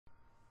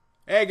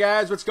Hey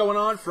guys, what's going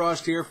on?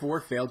 Frost here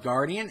for Failed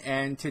Guardian,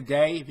 and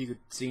today, if you could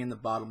see in the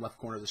bottom left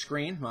corner of the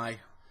screen, my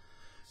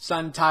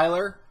son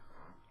Tyler,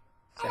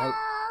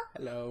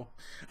 hello,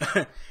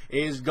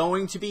 is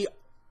going to be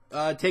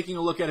taking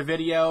a look at a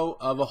video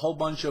of a whole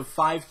bunch of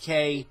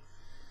 5K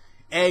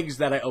eggs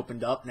that I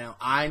opened up. Now,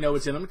 I know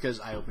what's in them because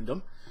I opened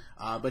them,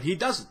 but he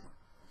doesn't.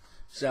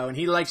 So, and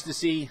he likes to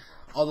see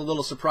all the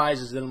little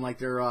surprises in them, like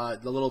they're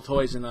the little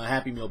toys in a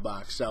Happy Meal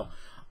box. So,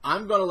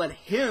 I'm going to let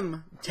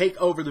him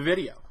take over the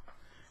video.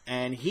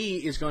 And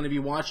he is going to be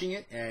watching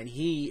it, and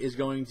he is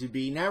going to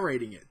be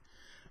narrating it.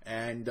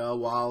 And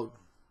while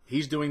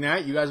he's doing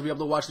that, you guys will be able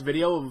to watch the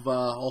video of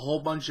a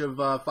whole bunch of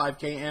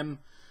 5KM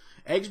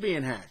eggs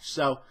being hatched.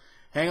 So,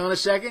 hang on a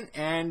second,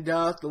 and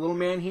the little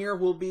man here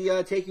will be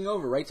taking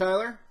over. Right,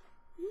 Tyler?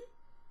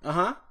 Mm-hmm.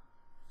 Uh-huh.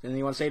 Anything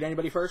you want to say to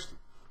anybody first?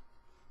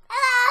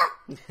 Hello!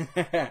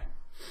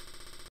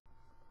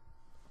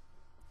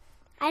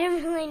 I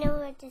don't really know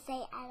what to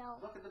say at all.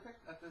 Look at the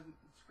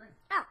screen.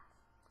 Oh.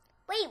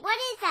 Wait, what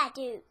is that,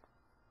 dude?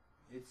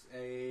 It's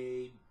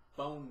a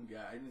bone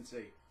guy. I didn't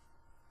see.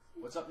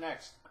 What's up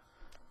next?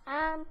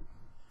 Can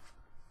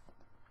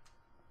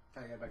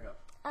I get back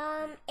up?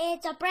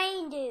 It's a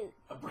brain dude.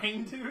 A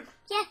brain dude?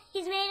 Yeah,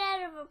 he's made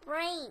out of a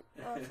brain.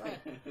 Mostly.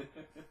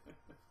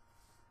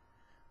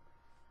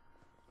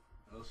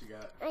 What else you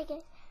got?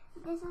 Okay,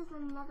 this is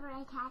another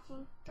eye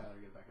catching. Tyler,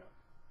 get back up.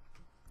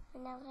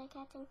 Another eye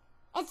catching.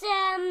 It's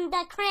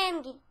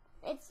the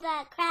it's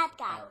the crab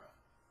guy. Para.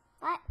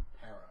 What?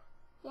 Para.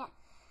 Yeah.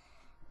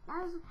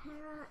 That was a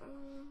para,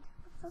 and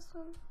what's this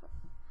one?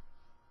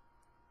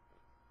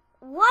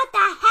 What the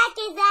heck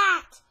is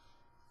that?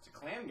 It's a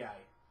clam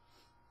guy.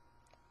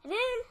 I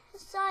didn't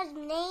saw his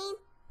name.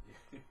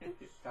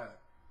 Tyler,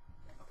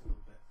 up a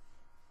little bit.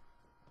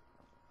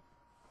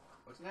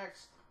 What's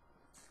next?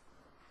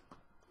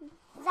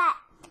 That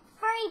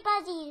furry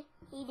buzzy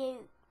he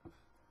do.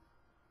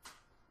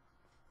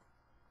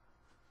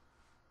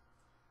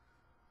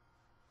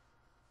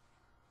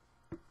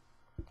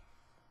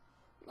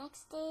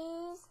 Next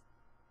is...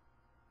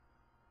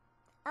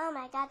 Oh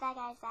my god, that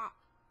guy's fat.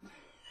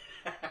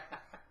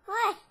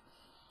 What?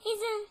 He's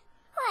a...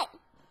 What?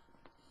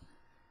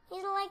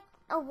 He's like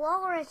a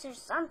walrus or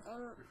something.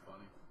 You're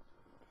funny.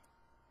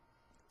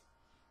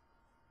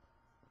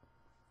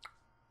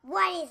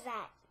 What is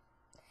that?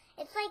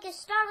 It's like a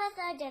star with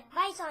a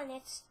device on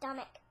its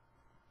stomach.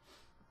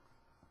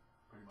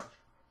 Pretty much.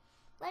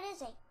 What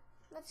is it?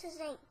 What's his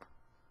name?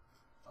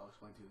 I'll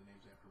explain to you the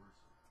names afterwards.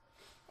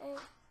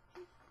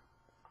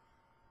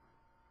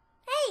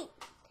 Hey!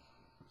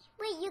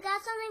 Wait, you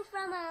got something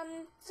from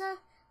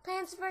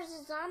Plants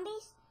vs.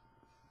 Zombies?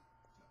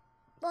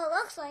 Well, it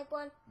looks like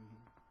one.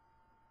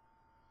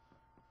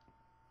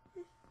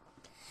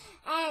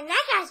 And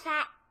that guy's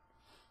fat.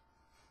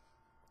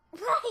 He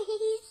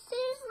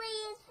seriously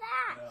is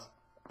fat.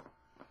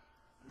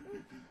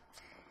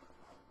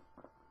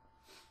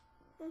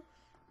 Yeah.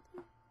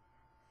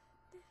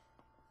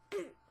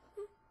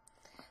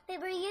 Wait,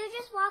 were you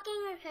just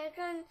walking your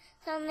character and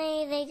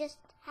suddenly they just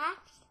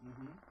hatched?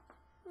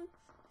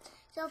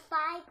 So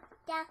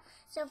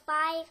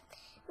five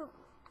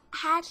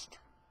hatched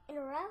in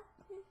a row?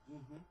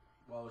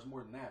 Well, it was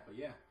more than that, but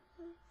yeah.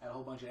 I had a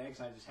whole bunch of eggs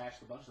and I just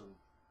hatched a bunch of them.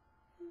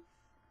 You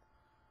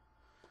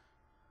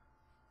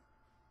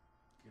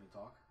gonna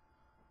talk?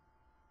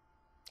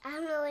 I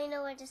don't really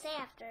know what to say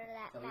after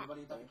that. Tell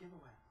everybody about the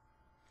giveaway.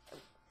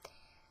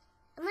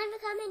 Leave a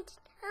comment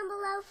down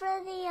below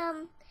for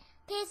the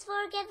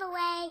PS4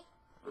 giveaway.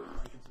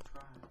 Like and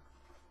subscribe.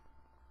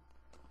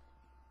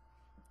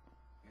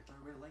 You have to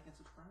everybody to like and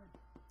subscribe.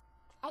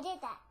 I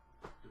did that.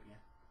 Do it again.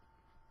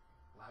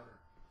 Louder.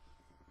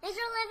 Make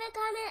sure to leave a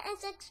comment and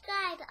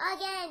subscribe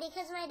again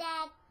because my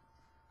dad.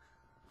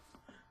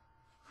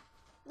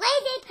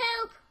 Lazy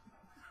poop!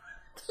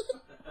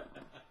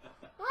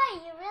 Why?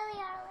 You really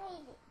are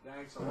lazy.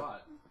 Thanks a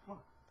lot. Come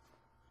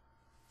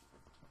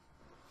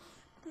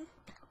on.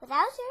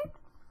 Without shirt?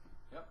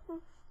 Yep.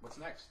 What's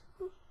next?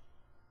 Nope.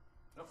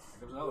 Here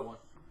comes another one.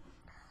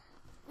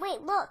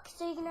 Wait, look,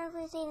 so you can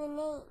actually say the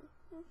name.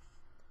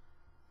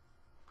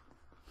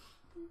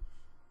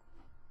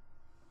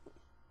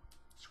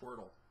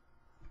 Squirtle.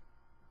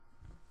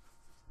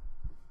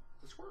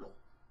 The Squirtle.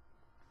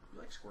 You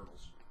like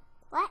Squirtles.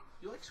 What?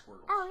 You like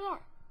Squirtles. Oh, yeah.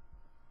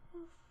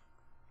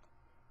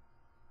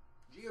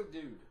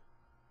 Geodude.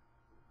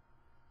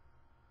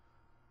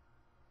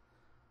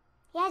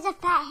 He has a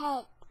fat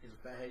head. He's a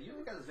fat head.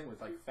 You got this thing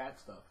with like fat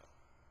stuff.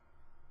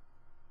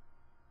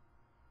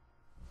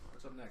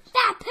 What's up next?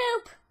 Fat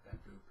poop!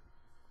 Fat poop.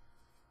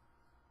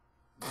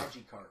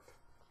 Magikarp.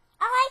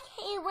 I like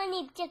it when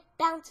he just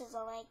bounces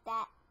like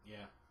that.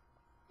 Yeah.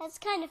 That's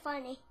kind of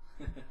funny.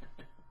 Lazy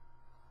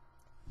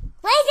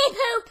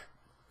poop!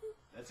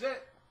 That's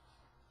it.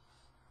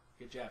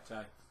 Good job,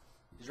 Ty.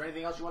 Is there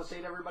anything else you want to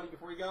say to everybody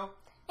before we go?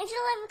 Make sure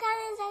to leave a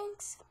comment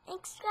and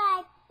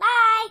subscribe.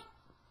 Bye!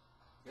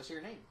 Guess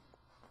your name.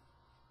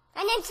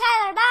 My name's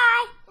Tyler.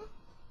 Bye!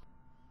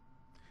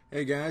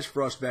 Hey guys,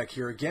 Frost back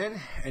here again.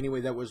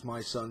 Anyway, that was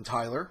my son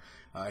Tyler.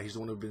 He's the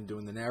one who's been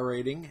doing the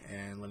narrating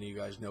and letting you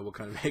guys know what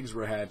kind of eggs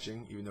we're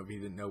hatching, even though he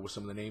didn't know what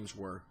some of the names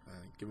were.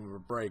 Give him a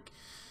break.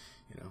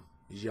 You know,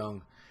 he's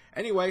young.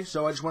 Anyway,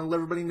 so I just want to let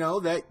everybody know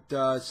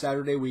that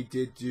Saturday we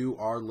did do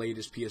our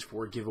latest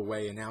PS4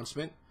 giveaway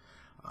announcement.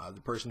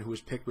 The person who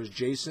was picked was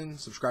Jason,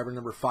 subscriber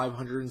number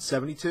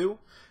 572.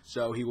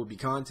 So he will be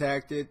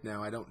contacted.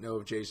 Now, I don't know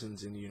if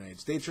Jason's in the United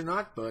States or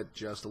not, but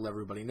just to let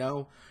everybody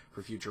know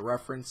for future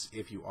reference,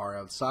 if you are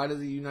outside of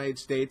the United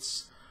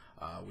States,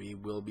 we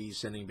will be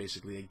sending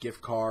basically a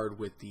gift card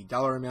with the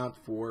dollar amount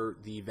for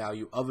the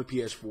value of a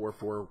PS4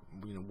 for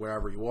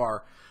wherever you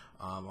are,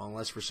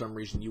 unless for some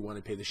reason you want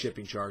to pay the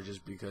shipping charges,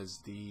 because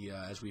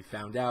as we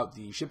found out,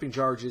 the shipping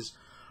charges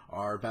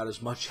are about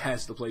as much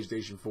as the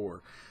PlayStation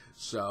 4.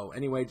 So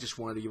anyway, just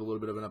wanted to give a little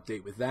bit of an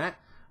update with that.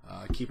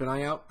 Keep an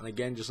eye out, and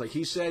again, just like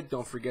he said,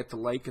 don't forget to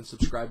like and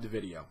subscribe to the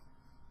video.